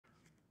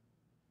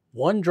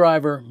One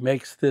driver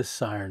makes this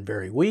siren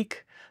very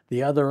weak,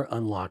 the other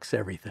unlocks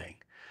everything.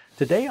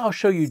 Today I'll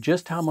show you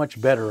just how much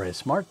better a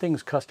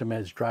SmartThings Custom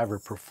Edge driver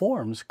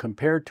performs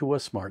compared to a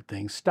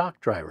SmartThings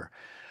stock driver.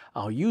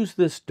 I'll use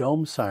this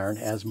Dome Siren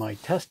as my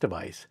test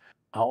device.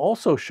 I'll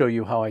also show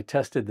you how I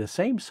tested the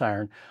same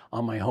siren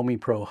on my Homey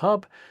Pro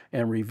hub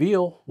and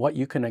reveal what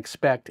you can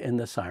expect in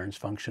the siren's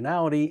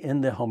functionality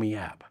in the Homey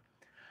app.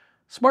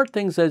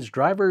 SmartThings Edge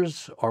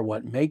drivers are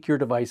what make your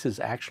devices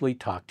actually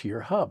talk to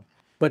your hub.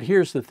 But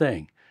here's the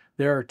thing,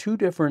 there are two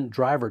different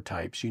driver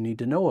types you need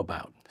to know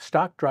about,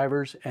 stock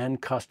drivers and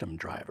custom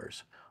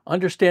drivers.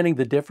 Understanding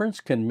the difference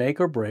can make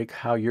or break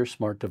how your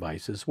smart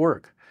devices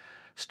work.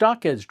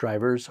 Stock Edge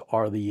drivers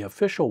are the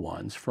official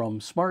ones from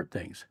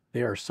SmartThings.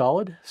 They are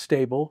solid,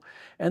 stable,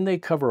 and they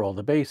cover all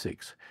the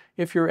basics.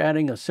 If you're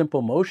adding a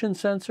simple motion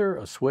sensor,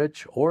 a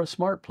switch, or a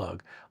smart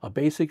plug, a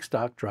basic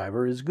stock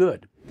driver is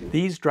good.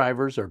 These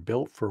drivers are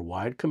built for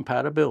wide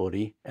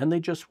compatibility and they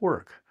just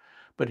work.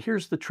 But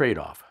here's the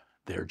trade-off.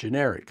 They're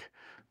generic.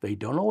 They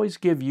don't always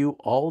give you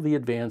all the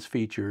advanced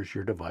features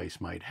your device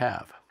might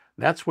have.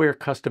 That's where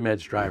Custom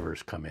Edge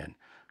drivers come in.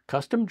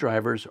 Custom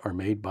drivers are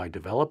made by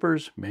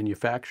developers,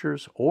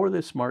 manufacturers, or the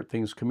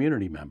SmartThings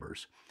community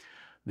members.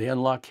 They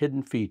unlock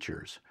hidden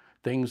features,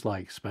 things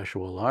like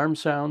special alarm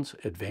sounds,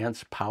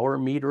 advanced power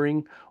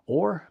metering,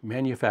 or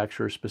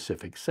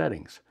manufacturer-specific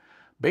settings.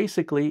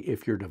 Basically,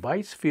 if your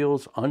device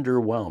feels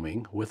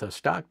underwhelming with a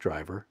stock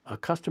driver, a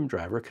custom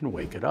driver can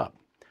wake it up.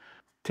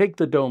 Take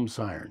the Dome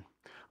Siren.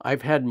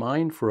 I've had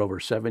mine for over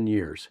 7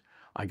 years.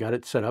 I got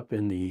it set up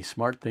in the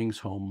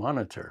SmartThings home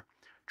monitor.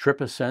 Trip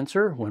a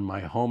sensor when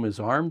my home is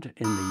armed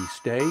in the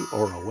stay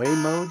or away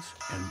modes,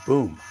 and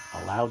boom,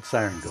 a loud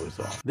siren goes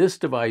off. This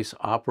device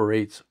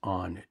operates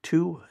on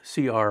 2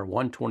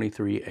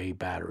 CR123A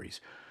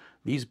batteries.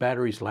 These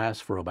batteries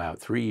last for about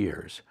 3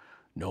 years.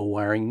 No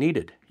wiring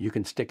needed. You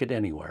can stick it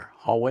anywhere,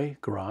 hallway,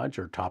 garage,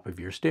 or top of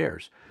your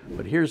stairs.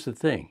 But here's the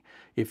thing.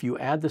 If you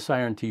add the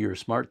siren to your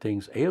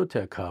SmartThings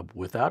AOTech hub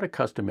without a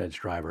custom edge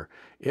driver,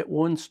 it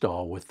will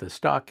install with the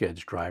stock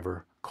edge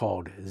driver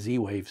called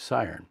ZWave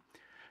siren.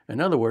 In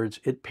other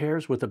words, it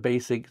pairs with a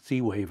basic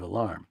ZWave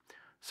alarm.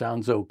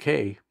 Sounds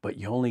okay, but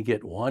you only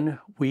get one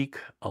weak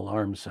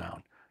alarm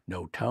sound.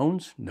 No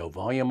tones, no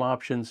volume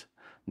options,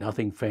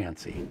 nothing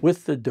fancy.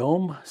 With the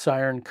Dome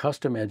Siren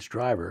Custom Edge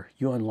driver,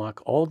 you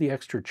unlock all the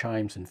extra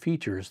chimes and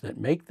features that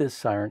make this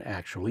siren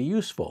actually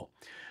useful.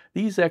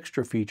 These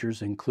extra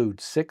features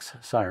include 6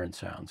 siren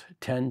sounds,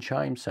 10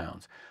 chime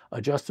sounds,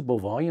 adjustable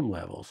volume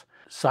levels,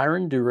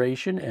 siren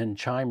duration and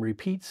chime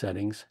repeat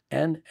settings,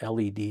 and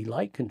LED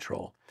light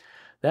control.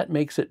 That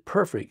makes it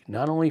perfect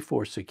not only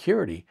for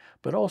security,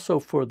 but also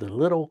for the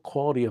little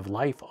quality of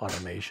life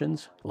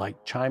automations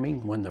like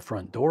chiming when the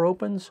front door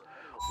opens,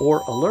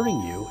 or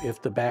alerting you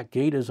if the back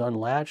gate is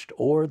unlatched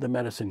or the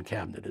medicine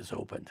cabinet is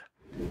opened.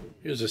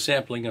 Here's a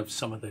sampling of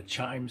some of the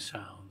chime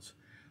sounds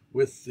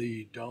with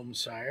the Dome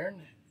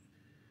Siren.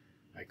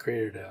 I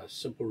created a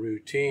simple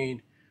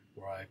routine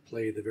where I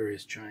play the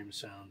various chime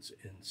sounds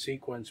in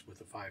sequence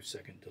with a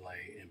 5-second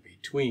delay in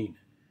between.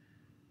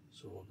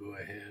 So we'll go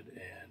ahead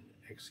and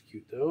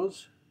execute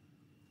those.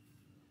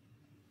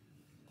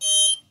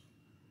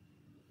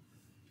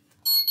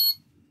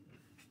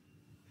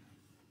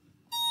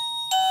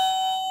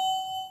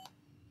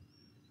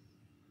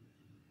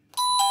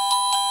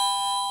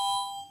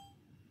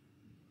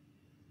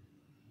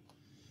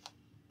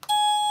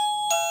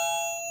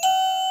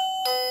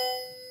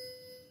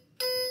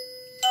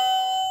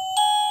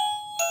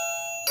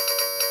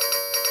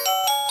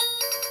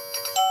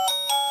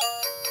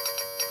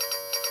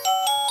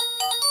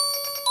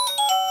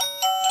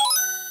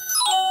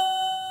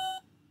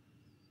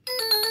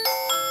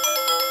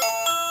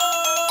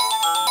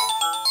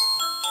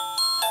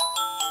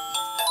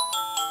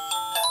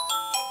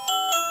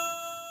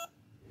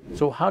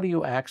 So how do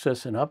you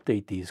access and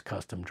update these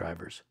custom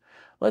drivers?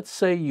 Let's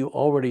say you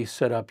already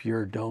set up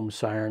your Dome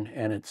Siren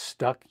and it's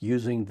stuck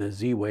using the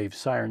ZWave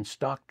Siren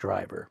stock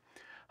driver.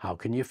 How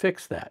can you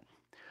fix that?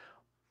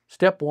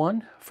 Step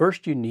 1,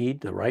 first you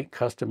need the right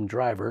custom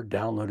driver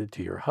downloaded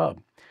to your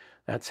hub.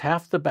 That's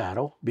half the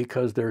battle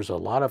because there's a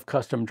lot of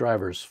custom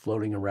drivers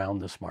floating around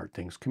the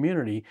SmartThings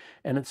community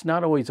and it's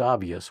not always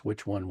obvious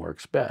which one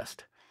works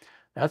best.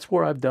 That's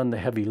where I've done the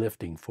heavy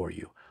lifting for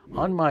you.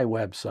 On my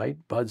website,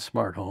 Bud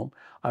Smart Home,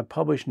 I've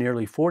published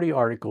nearly 40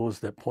 articles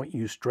that point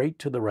you straight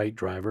to the right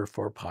driver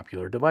for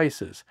popular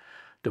devices.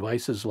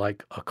 Devices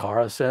like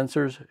Aqara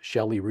sensors,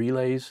 Shelly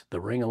relays, the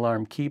Ring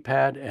Alarm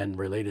keypad and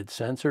related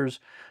sensors,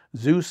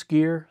 Zooz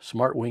gear,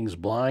 SmartWings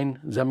blind,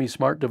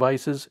 semi-smart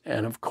devices,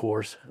 and of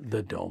course,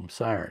 the Dome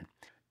Siren.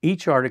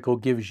 Each article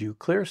gives you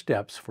clear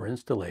steps for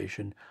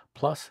installation,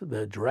 plus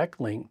the direct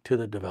link to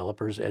the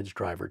developer's Edge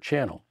driver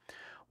channel.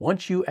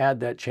 Once you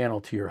add that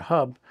channel to your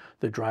hub,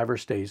 the driver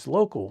stays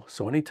local,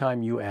 so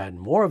anytime you add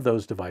more of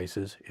those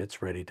devices,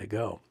 it's ready to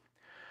go.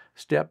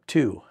 Step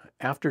 2.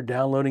 After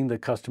downloading the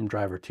custom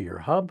driver to your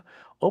hub,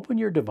 open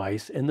your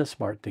device in the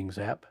SmartThings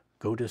app,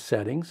 go to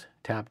Settings,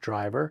 tap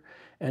Driver,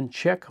 and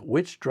check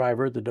which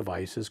driver the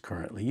device is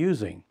currently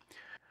using.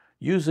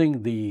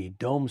 Using the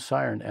Dome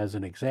Siren as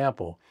an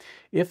example,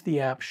 if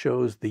the app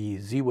shows the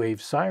ZWave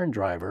Siren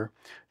driver,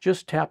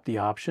 just tap the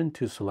option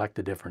to select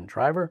a different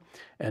driver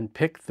and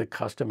pick the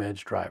custom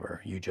edge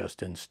driver you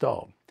just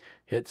installed.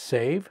 Hit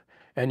save,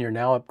 and you're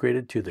now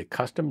upgraded to the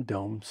custom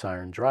Dome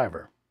Siren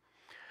driver.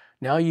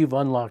 Now you've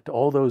unlocked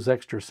all those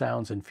extra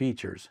sounds and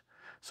features.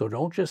 So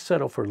don't just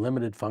settle for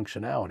limited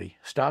functionality.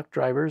 Stock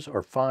drivers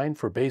are fine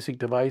for basic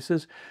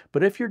devices,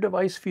 but if your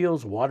device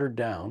feels watered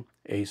down,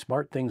 a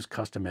SmartThings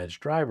custom edge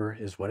driver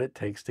is what it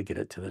takes to get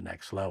it to the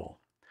next level.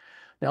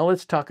 Now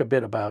let's talk a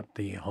bit about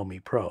the Homey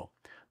Pro.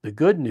 The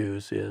good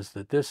news is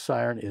that this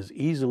siren is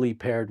easily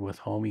paired with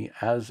Homey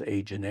as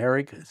a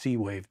generic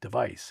ZWave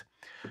device.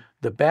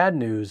 The bad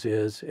news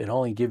is it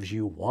only gives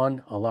you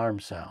one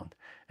alarm sound,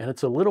 and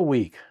it's a little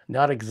weak,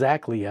 not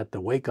exactly at the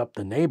wake up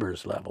the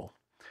neighbors level.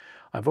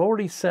 I've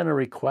already sent a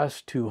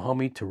request to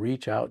Homey to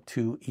reach out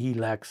to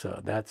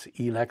Alexa. That's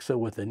Alexa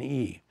with an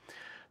E.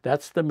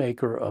 That's the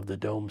maker of the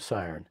Dome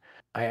Siren.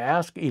 I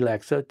asked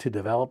Alexa to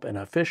develop an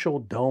official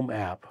Dome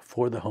app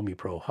for the Homey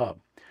Pro Hub.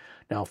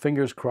 Now,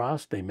 fingers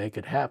crossed they make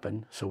it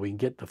happen so we can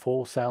get the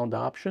full sound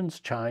options,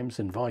 chimes,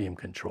 and volume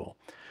control.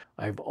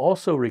 I've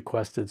also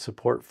requested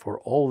support for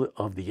all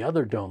of the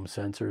other Dome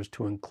sensors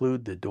to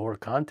include the door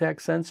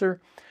contact sensor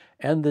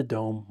and the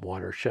Dome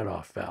water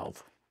shutoff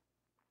valve.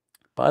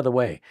 By the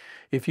way,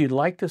 if you'd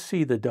like to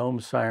see the Dome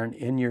Siren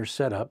in your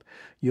setup,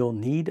 you'll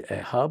need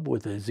a hub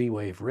with a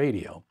ZWave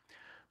radio.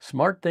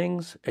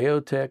 SmartThings,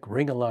 AOTech,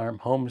 Ring Alarm,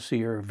 Home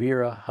Seer,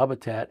 Vera,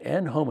 Hubitat,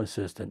 and Home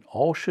Assistant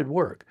all should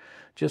work.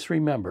 Just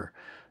remember,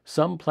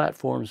 some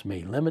platforms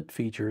may limit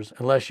features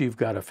unless you've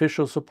got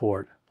official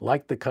support,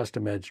 like the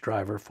custom edge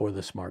driver for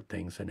the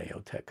SmartThings and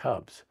AOTech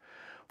hubs.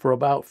 For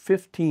about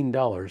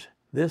 $15,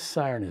 this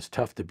siren is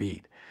tough to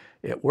beat.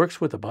 It works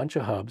with a bunch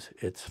of hubs,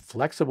 it's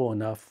flexible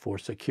enough for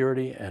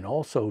security and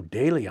also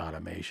daily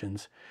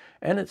automations,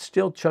 and it's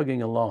still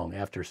chugging along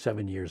after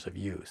 7 years of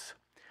use.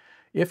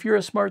 If you're a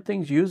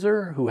SmartThings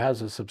user who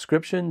has a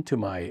subscription to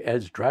my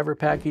Edge driver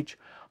package,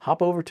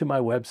 hop over to my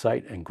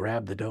website and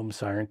grab the Dome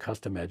Siren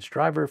custom Edge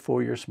driver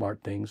for your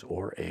SmartThings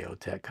or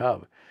AOTech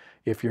hub.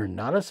 If you're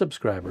not a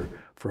subscriber,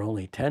 for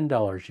only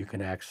 $10 you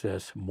can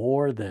access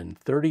more than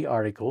 30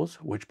 articles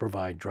which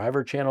provide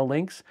driver channel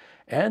links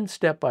and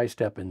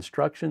step-by-step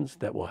instructions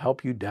that will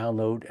help you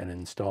download and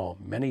install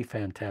many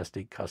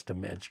fantastic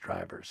custom Edge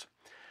drivers.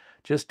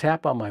 Just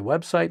tap on my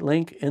website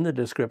link in the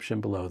description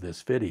below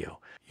this video.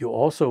 You'll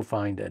also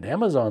find an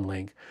Amazon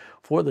link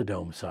for the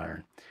Dome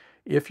Siren.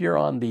 If you're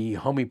on the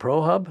Homey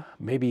Pro Hub,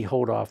 maybe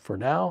hold off for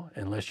now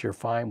unless you're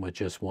fine with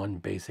just one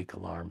basic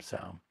alarm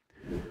sound.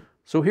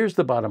 So here's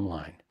the bottom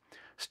line.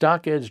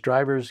 Stock Edge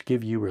drivers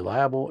give you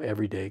reliable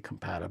everyday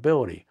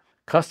compatibility.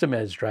 Custom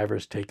Edge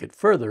drivers take it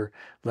further,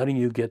 letting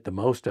you get the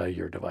most out of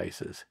your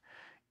devices.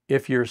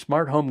 If your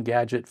smart home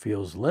gadget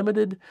feels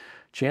limited,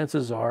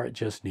 chances are it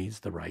just needs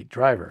the right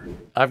driver.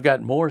 I've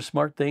got more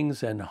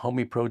SmartThings and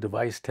Homey Pro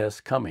device tests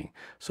coming,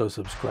 so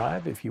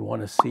subscribe if you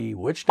want to see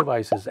which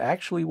devices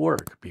actually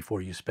work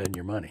before you spend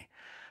your money.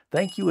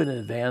 Thank you in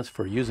advance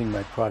for using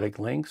my product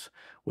links,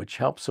 which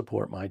help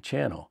support my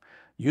channel.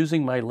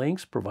 Using my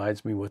links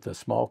provides me with a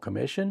small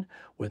commission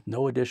with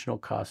no additional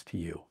cost to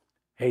you.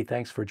 Hey,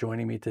 thanks for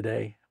joining me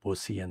today. We'll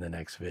see you in the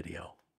next video.